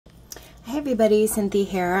Hey everybody, Cynthia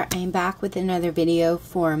here. I'm back with another video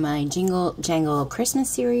for my Jingle, Jangle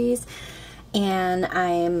Christmas series, and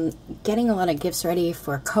I'm getting a lot of gifts ready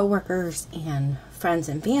for coworkers and friends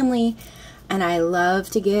and family, and I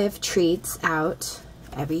love to give treats out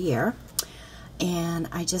every year, and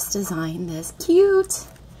I just designed this cute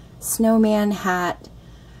snowman hat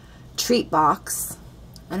treat box.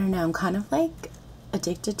 I don't know, I'm kind of like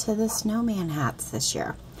addicted to the snowman hats this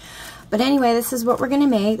year. But anyway, this is what we're going to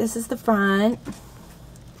make. This is the front.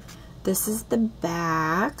 This is the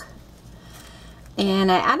back.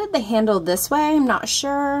 And I added the handle this way. I'm not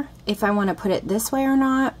sure if I want to put it this way or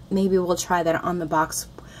not. Maybe we'll try that on the box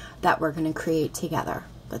that we're going to create together.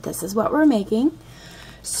 But this is what we're making.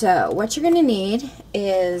 So what you're going to need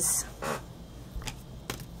is,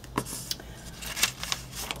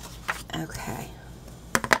 okay,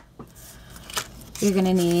 you're going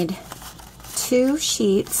to need 2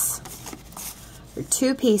 sheets, or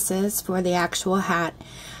 2 pieces for the actual hat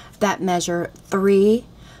that measure 3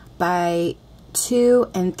 by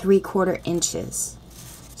 2 3/4 inches.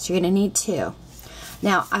 So you're going to need 2.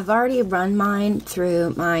 Now I've already run mine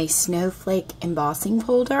through my snowflake embossing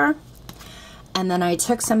folder, and then I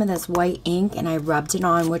took some of this white ink and I rubbed it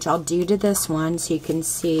on, which I'll do to this one so you can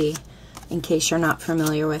see in case you're not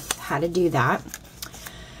familiar with how to do that.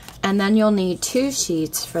 And then you'll need 2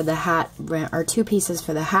 sheets for the hat rim, or 2 pieces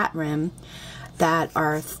for the hat rim that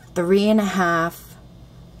are 3.5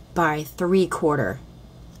 by 3/4.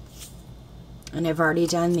 And I've already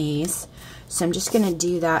done these. So I'm just going to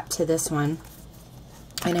do that to this one.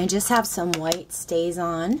 And I just have some white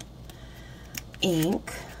StazOn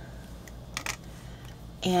ink.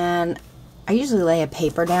 And I usually lay a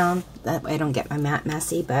paper down. That way I don't get my mat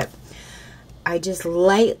messy. But I just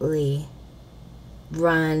lightly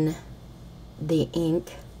run the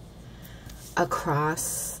ink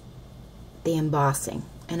across the embossing,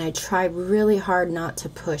 and I try really hard not to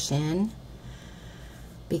push in,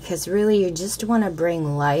 because really you just want to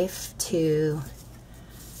bring life to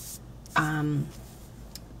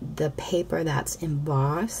the paper that's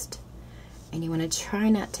embossed, and you want to try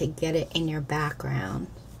not to get it in your background.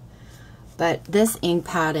 But this ink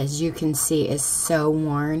pad, as you can see, is so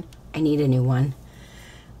worn. I need a new one.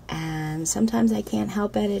 And sometimes I can't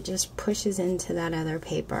help it, it just pushes into that other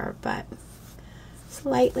paper. But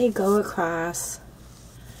slightly go across,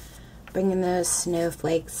 bringing those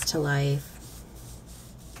snowflakes to life.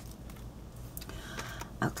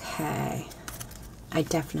 Okay, I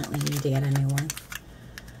definitely need to get a new one,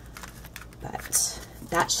 but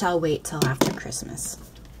that shall wait till after Christmas.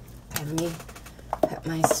 Okay, let me put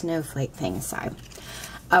my snowflake thing aside.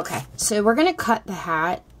 Okay, so we're going to cut the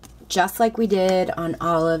hat just like we did on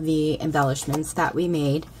all of the embellishments that we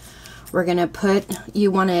made. We're going to put,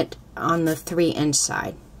 you want it on the 3-inch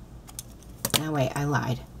side. No, wait, I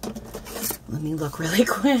lied. Let me look really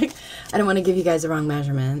quick. I don't want to give you guys the wrong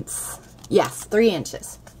measurements. Yes, 3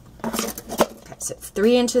 inches. Okay, so it's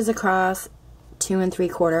 3 inches across, 2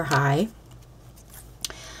 3/4 high.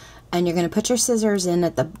 And you're going to put your scissors in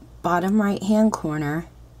at the bottom right-hand corner,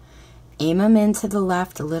 aim them into the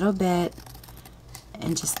left a little bit,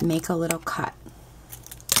 and just make a little cut.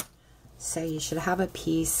 So you should have a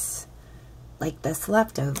piece like this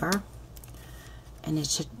left over, and it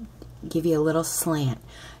should give you a little slant.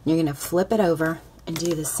 And you're going to flip it over and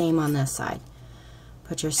do the same on this side.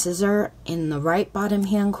 Put your scissor in the right bottom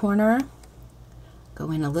hand corner,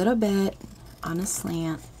 go in a little bit on a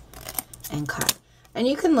slant, and cut. And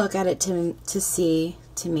you can look at it to see,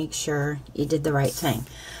 to make sure you did the right thing.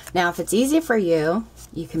 Now if it's easy for you,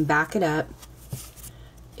 you can back it up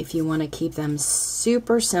if you want to keep them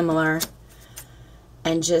super similar,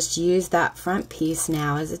 and just use that front piece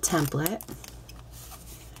now as a template.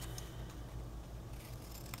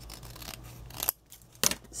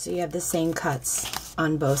 So you have the same cuts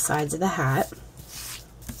on both sides of the hat.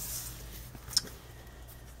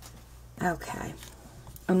 Okay,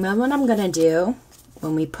 and then what I'm going to do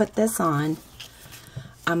when we put this on,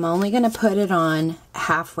 I'm only going to put it on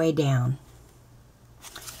halfway down.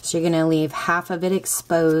 So you're going to leave half of it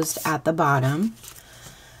exposed at the bottom.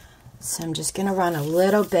 So I'm just going to run a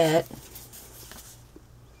little bit,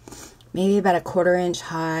 maybe about 1/4 inch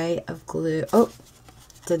high of glue. Oh,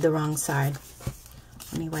 did the wrong side.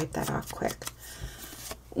 Let me wipe that off quick.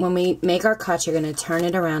 When we make our cut, you're going to turn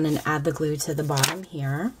it around and add the glue to the bottom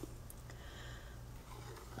here,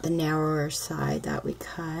 the narrower side that we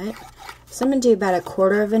cut. So I'm going to do about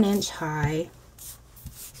 1/4 inch high.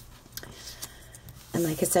 And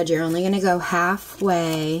like I said, you're only going to go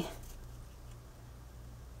halfway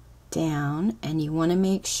down, and you want to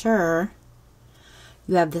make sure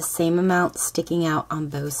you have the same amount sticking out on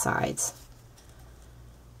both sides.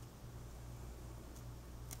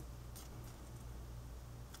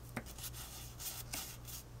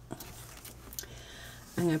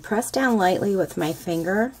 I'm going to press down lightly with my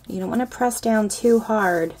finger. You don't want to press down too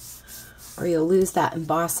hard or you'll lose that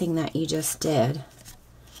embossing that you just did.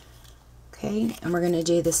 Okay, and we're going to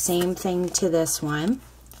do the same thing to this one.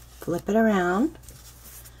 Flip it around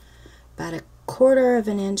about 1/4 of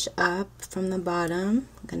an inch up from the bottom.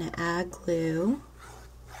 I'm going to add glue.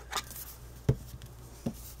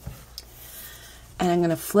 And I'm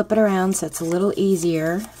going to flip it around so it's a little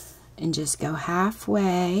easier and just go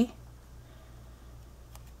halfway.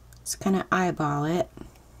 Just kind of eyeball it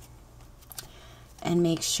and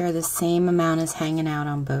make sure the same amount is hanging out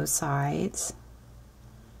on both sides.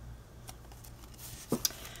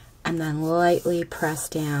 And then lightly press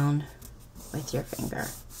down with your finger.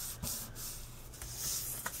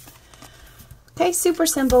 Okay, super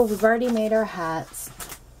simple. We've already made our hats.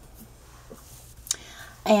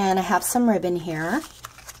 And I have some ribbon here.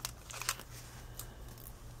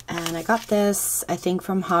 And I got this, I think,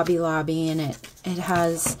 from Hobby Lobby, and it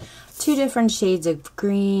has 2 different shades of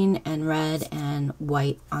green and red and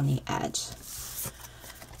white on the edge.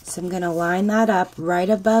 So I'm going to line that up right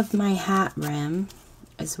above my hat rim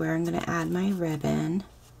is where I'm going to add my ribbon.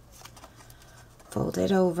 Fold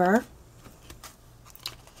it over.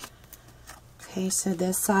 Okay, so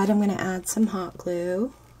this side I'm going to add some hot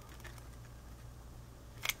glue.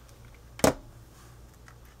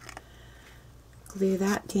 Glue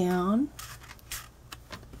that down.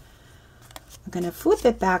 I'm going to flip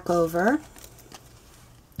it back over,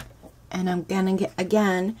 and I'm going to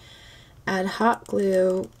again add hot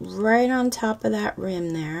glue right on top of that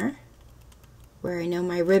rim there where I know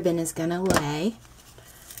my ribbon is going to lay,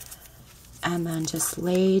 and then just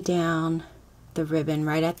lay down the ribbon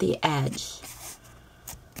right at the edge.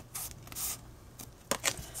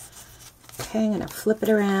 Okay, I'm going to flip it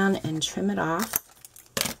around and trim it off.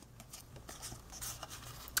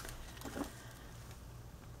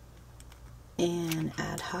 And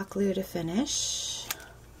add hot glue to finish.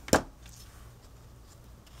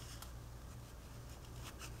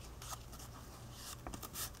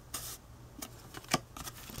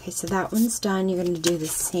 Okay, so that one's done. You're going to do the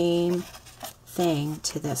same thing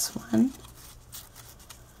to this one.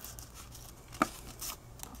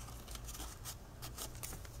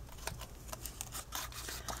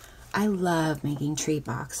 I love making treat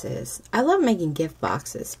boxes. I love making gift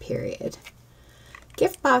boxes, period.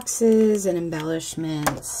 Gift boxes and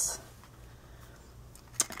embellishments,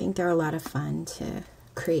 I think they're a lot of fun to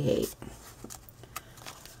create.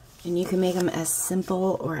 And you can make them as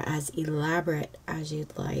simple or as elaborate as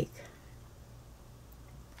you'd like.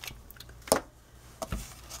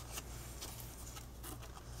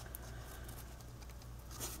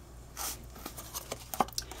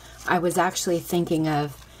 I was actually thinking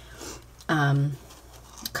of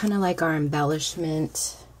kind of like our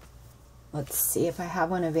embellishment. Let's see if I have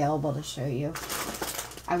one available to show you.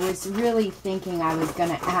 I was really thinking I was going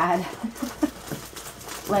to add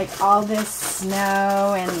like all this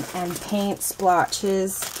snow and paint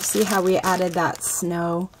splotches. See how we added that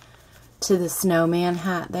snow to the snowman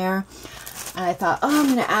hat there? And I thought, oh, I'm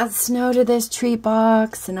going to add snow to this treat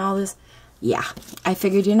box and all this. Yeah, I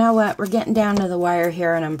figured, you know what? We're getting down to the wire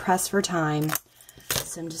here and I'm pressed for time.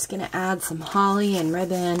 So I'm just going to add some holly and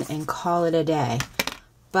ribbon and call it a day.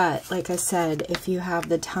 But, like I said, if you have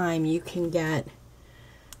the time, you can get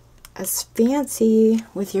as fancy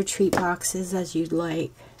with your treat boxes as you'd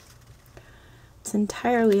like. It's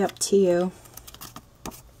entirely up to you.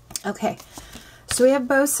 Okay, so we have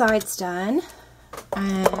both sides done.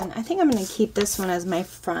 And I think I'm going to keep this one as my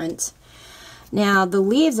front. Now, the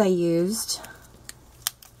leaves I used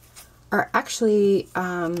are actually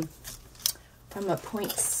from a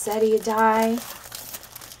poinsettia die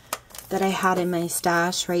that I had in my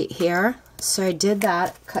stash right here. So I did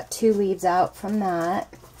that, cut 2 leaves out from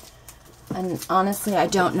that. And honestly, I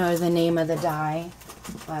don't know the name of the die,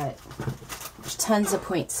 but there's tons of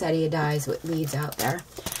poinsettia dies with leaves out there.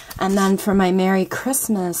 And then for my Merry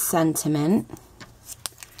Christmas sentiment,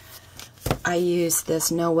 I used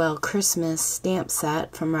this Noel Christmas stamp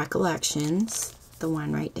set from Recollections, the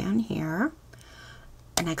one right down here.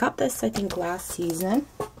 And I got this, I think, last season.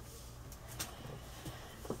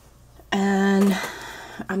 And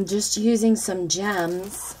I'm just using some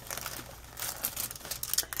gems,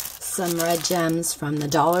 some red gems from the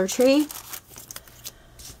Dollar Tree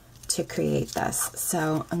to create this.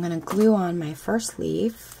 So I'm going to glue on my first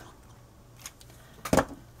leaf.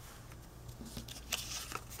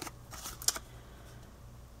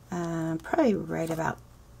 Probably right about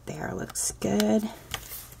there looks good.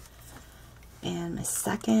 And my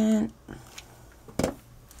second.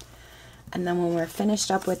 And then when we're finished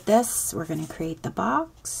up with this, we're going to create the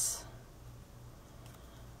box.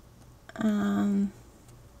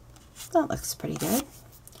 That looks pretty good.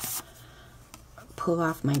 Pull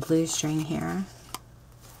off my glue string here.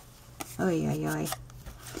 Oh, yeah.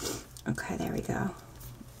 Okay, there we go.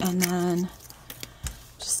 And then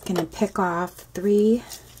just gonna pick off 3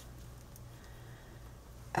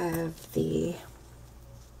 of the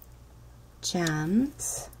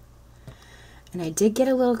gems. And I did get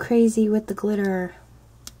a little crazy with the glitter,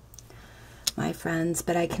 my friends,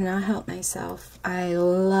 but I cannot help myself. I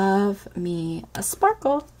love me a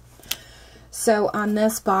sparkle. So on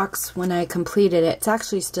this box, when I completed it, it's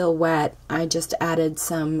actually still wet. I just added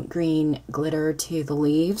some green glitter to the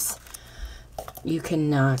leaves. You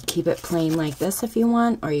can keep it plain like this if you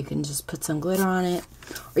want, or you can just put some glitter on it,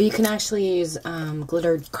 or you can actually use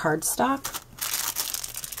glittered cardstock.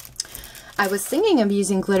 I was thinking of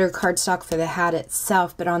using glitter cardstock for the hat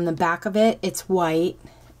itself, but on the back of it, it's white,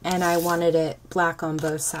 and I wanted it black on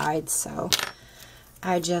both sides, so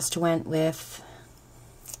I just went with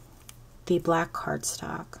the black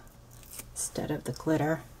cardstock instead of the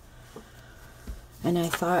glitter. And I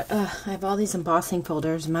thought, I have all these embossing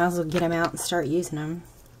folders, might as well get them out and start using them.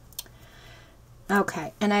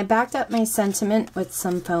 Okay, and I backed up my sentiment with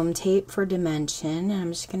some foam tape for dimension, and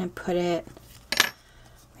I'm just going to put it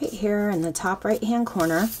right here in the top right hand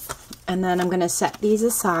corner, and then I'm going to set these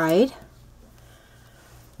aside,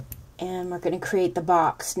 and we're going to create the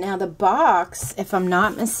box. Now the box, if I'm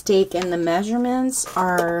not mistaken, the measurements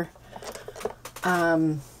are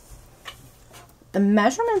the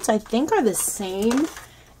measurements I think are the same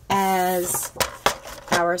as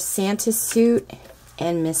our Santa suit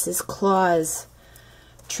and Mrs. Claus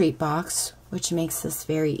treat box, which makes this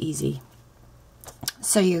very easy.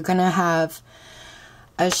 So you're going to have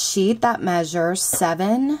a sheet that measures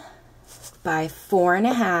 7 by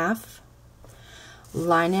 4.5.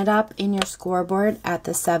 Line it up in your scoreboard at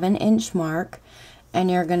the 7-inch mark,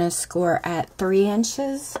 and you're going to score at 3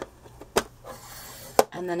 inches,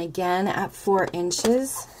 and then again at 4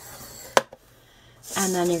 inches,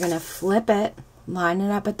 and then you're going to flip it, line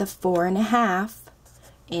it up at the 4.5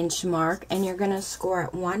 inch mark, and you're going to score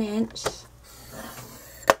at 1 inch.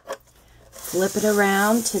 Flip it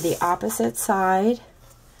around to the opposite side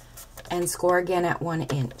and score again at 1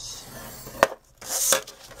 inch.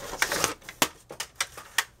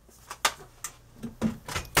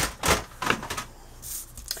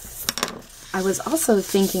 I was also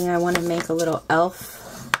thinking I want to make a little elf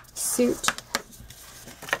suit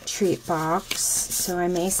treat box, so I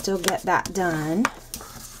may still get that done.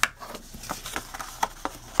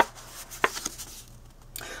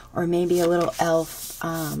 Or maybe a little elf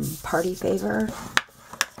party favor,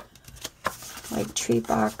 like treat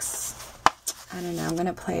box. I don't know, I'm going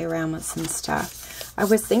to play around with some stuff. I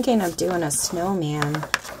was thinking of doing a snowman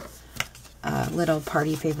little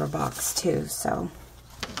party favor box too, so.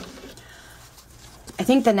 I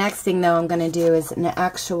think the next thing though I'm going to do is an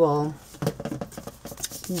actual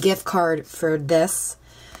gift card for this,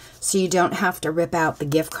 so you don't have to rip out the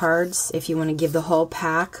gift cards if you want to give the whole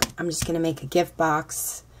pack. I'm just going to make a gift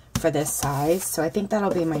box for this size, so I think that'll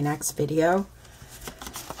be my next video,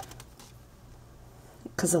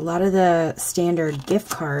 because a lot of the standard gift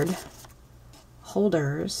card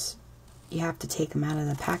holders, you have to take them out of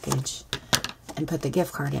the package and put the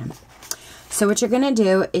gift card in. So what you're going to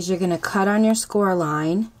do is you're going to cut on your score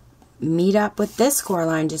line, meet up with this score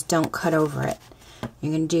line, just don't cut over it.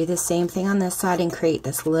 You're going to do the same thing on this side and create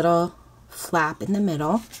this little flap in the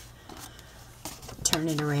middle. Turn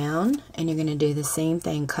it around, and you're going to do the same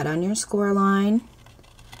thing. Cut on your score line,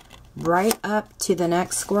 right up to the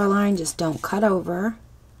next score line, just don't cut over.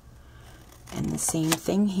 And the same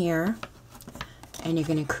thing here. And you're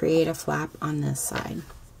going to create a flap on this side.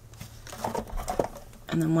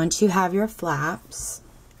 And then once you have your flaps,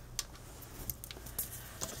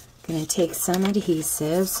 you're going to take some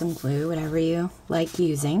adhesive, some glue, whatever you like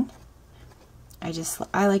using.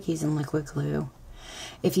 I like using liquid glue.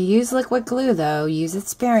 If you use liquid glue though, use it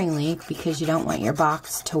sparingly because you don't want your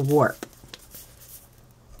box to warp.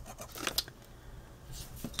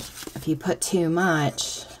 If you put too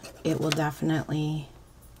much, it will definitely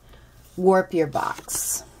warp your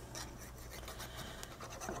box.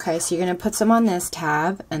 Okay, so you're going to put some on this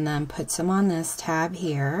tab, and then put some on this tab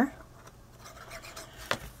here.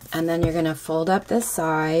 And then you're going to fold up this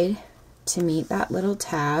side to meet that little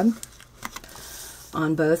tab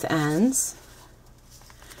on both ends.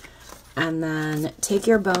 And then take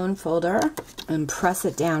your bone folder and press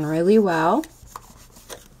it down really well.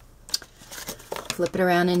 Flip it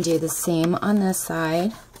around and do the same on this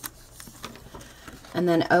side. And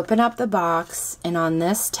then open up the box, and on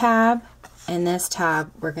this tab and this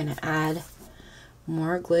tab, we're going to add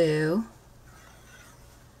more glue.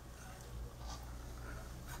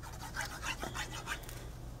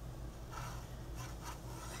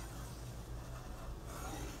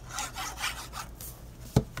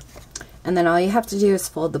 And then all you have to do is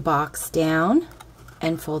fold the box down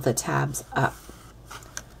and fold the tabs up.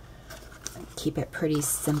 Keep it pretty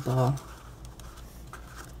simple.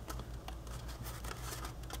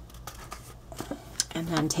 And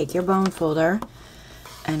then take your bone folder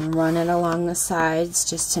and run it along the sides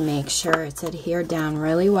just to make sure it's adhered down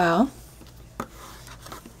really well.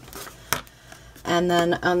 And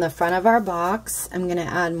then on the front of our box, I'm going to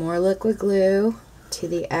add more liquid glue to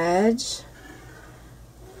the edge.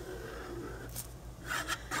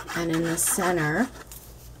 And in the center,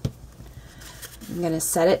 I'm going to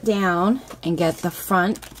set it down and get the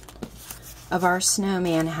front of our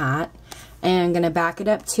snowman hat, and I'm going to back it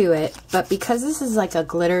up to it. But because this is like a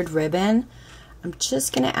glittered ribbon, I'm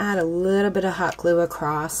just going to add a little bit of hot glue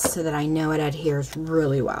across so that I know it adheres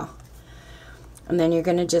really well. And then you're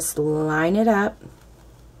going to just line it up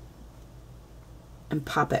and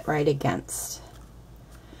pop it right against.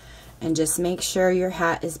 And just make sure your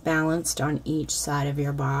hat is balanced on each side of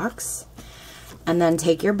your box. And then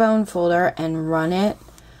take your bone folder and run it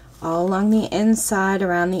all along the inside,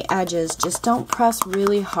 around the edges. Just don't press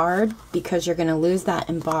really hard because you're going to lose that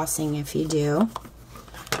embossing if you do.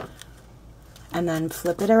 And then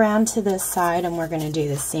flip it around to this side, and we're going to do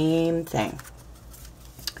the same thing.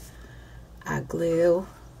 Add glue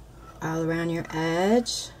all around your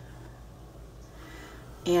edge.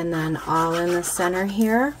 And then all in the center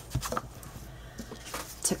here.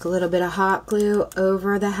 Took a little bit of hot glue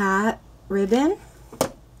over the hat ribbon.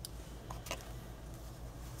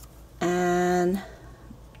 And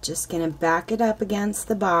just going to back it up against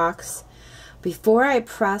the box. Before I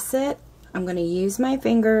press it, I'm going to use my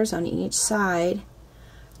fingers on each side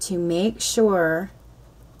to make sure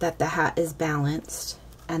that the hat is balanced,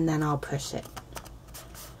 and then I'll push it.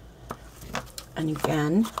 And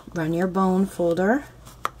again, run your bone folder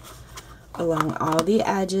along all the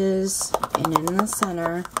edges and in the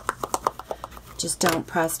center. Just don't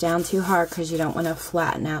press down too hard because you don't want to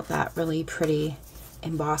flatten out that really pretty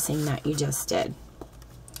embossing that you just did.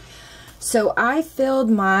 So I filled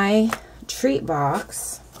my treat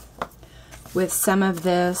box with some of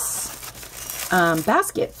this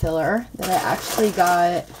basket filler that I actually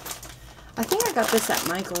got. I think I got this at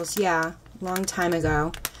Michael's, yeah, a long time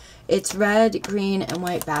ago. It's red, green, and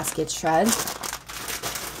white basket shreds.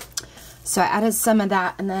 So I added some of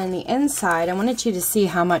that, and then the inside, I wanted you to see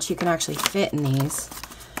how much you can actually fit in these.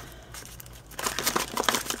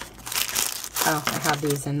 Oh, I have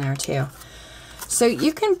these in there too. So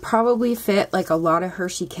you can probably fit like a lot of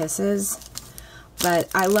Hershey Kisses, but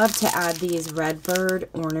I love to add these Redbird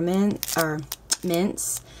ornament or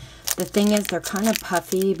mints. The thing is, they're kind of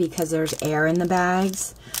puffy because there's air in the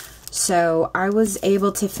bags. So I was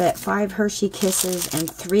able to fit 5 Hershey Kisses and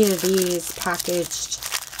 3 of these packaged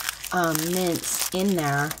mints in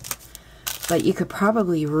there, but you could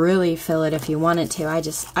probably really fill it if you wanted to.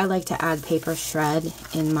 I like to add paper shred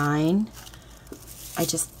in mine.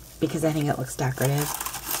 Because I think it looks decorative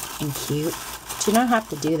and cute. But you don't have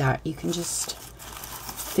to do that. You can just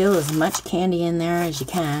fill as much candy in there as you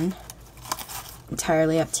can.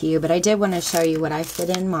 Entirely up to you, but I did want to show you what I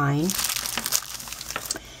fit in mine.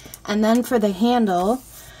 And then for the handle,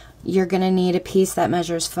 you're going to need a piece that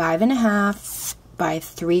measures 5.5 by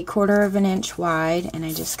 3/4 of an inch wide, and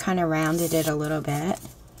I just kind of rounded it a little bit.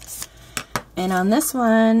 And on this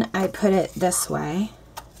one, I put it this way.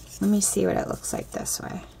 Let me see what it looks like this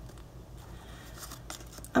way.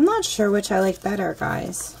 I'm not sure which I like better,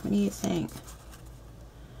 guys. What do you think?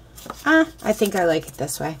 I think I like it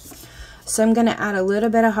this way. So I'm going to add a little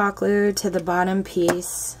bit of hot glue to the bottom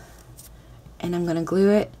piece, and I'm going to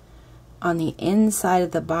glue it on the inside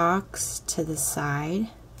of the box to the side.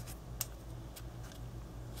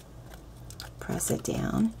 Press it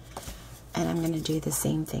down, and I'm going to do the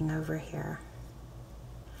same thing over here.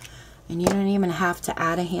 And you don't even have to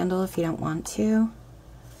add a handle if you don't want to.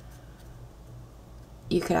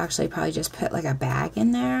 You could actually probably just put like a bag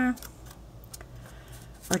in there,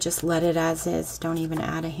 or just let it as is. Don't even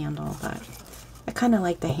add a handle, but I kind of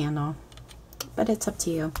like the handle, but it's up to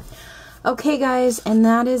you. Okay guys, and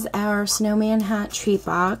that is our snowman hat treat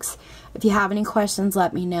box. If you have any questions,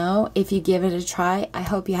 let me know. If you give it a try, I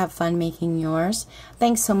hope you have fun making yours.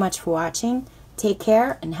 Thanks so much for watching. Take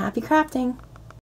care and happy crafting.